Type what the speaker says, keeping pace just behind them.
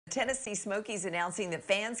Tennessee Smokies announcing that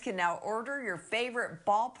fans can now order your favorite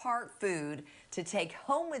ballpark food to take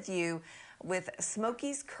home with you with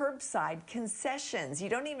Smokies curbside concessions. You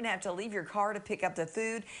don't even have to leave your car to pick up the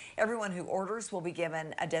food. Everyone who orders will be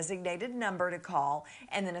given a designated number to call,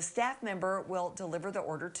 and then a staff member will deliver the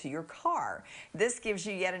order to your car. This gives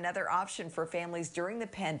you yet another option for families during the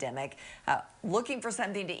pandemic, looking for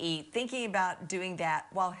something to eat, thinking about doing that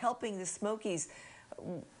while helping the Smokies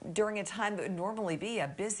during a time that would normally be a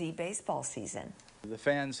busy baseball season. The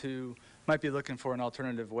fans who might be looking for an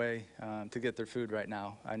alternative way to get their food right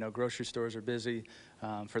now. I know grocery stores are busy.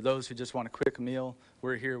 For those who just want a quick meal,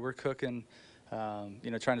 we're here, we're cooking, trying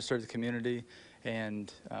to serve the community,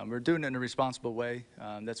 and we're doing it in a responsible way.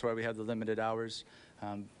 That's why we have the limited hours,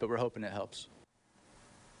 but we're hoping it helps.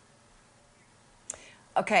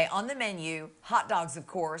 Okay, on the menu, hot dogs, of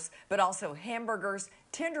course, but also hamburgers,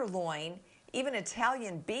 tenderloin, even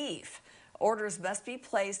Italian beef. Orders must be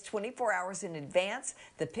placed 24 hours in advance.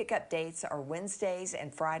 The pickup dates are Wednesdays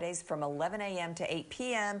and Fridays from 11 a.m. to 8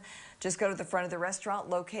 p.m. Just go to the front of the restaurant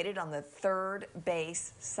located on the third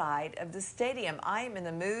base side of the stadium. I am in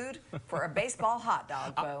the mood for a baseball hot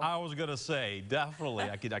dog, Bo. I was going to say, definitely.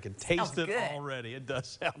 I can taste it already. It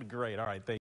does sound great. All right, thank you.